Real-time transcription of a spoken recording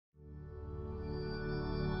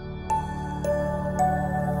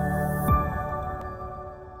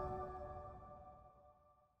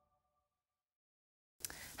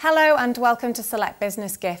Hello and welcome to Select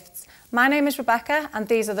Business Gifts. My name is Rebecca and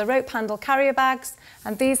these are the rope handle carrier bags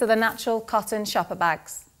and these are the natural cotton shopper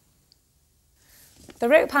bags. The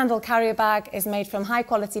rope handle carrier bag is made from high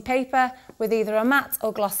quality paper with either a matte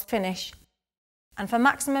or gloss finish and for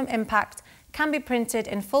maximum impact can be printed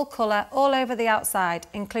in full colour all over the outside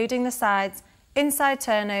including the sides, inside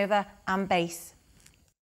turnover and base.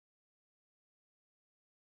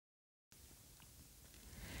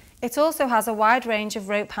 It also has a wide range of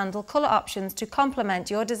rope handle colour options to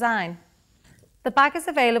complement your design. The bag is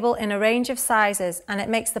available in a range of sizes and it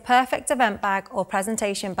makes the perfect event bag or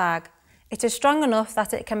presentation bag. It is strong enough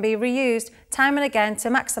that it can be reused time and again to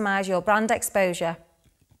maximise your brand exposure.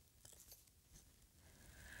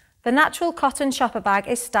 The natural cotton shopper bag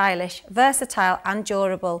is stylish, versatile and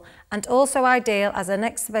durable and also ideal as an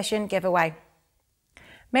exhibition giveaway.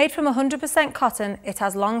 Made from 100% cotton, it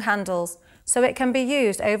has long handles, so it can be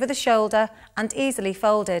used over the shoulder and easily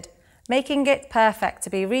folded, making it perfect to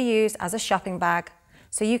be reused as a shopping bag,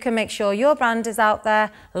 so you can make sure your brand is out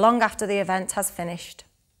there long after the event has finished.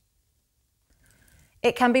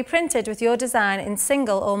 It can be printed with your design in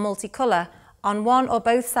single or multicolour on one or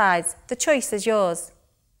both sides. The choice is yours.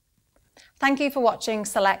 Thank you for watching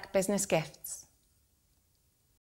Select Business Gifts.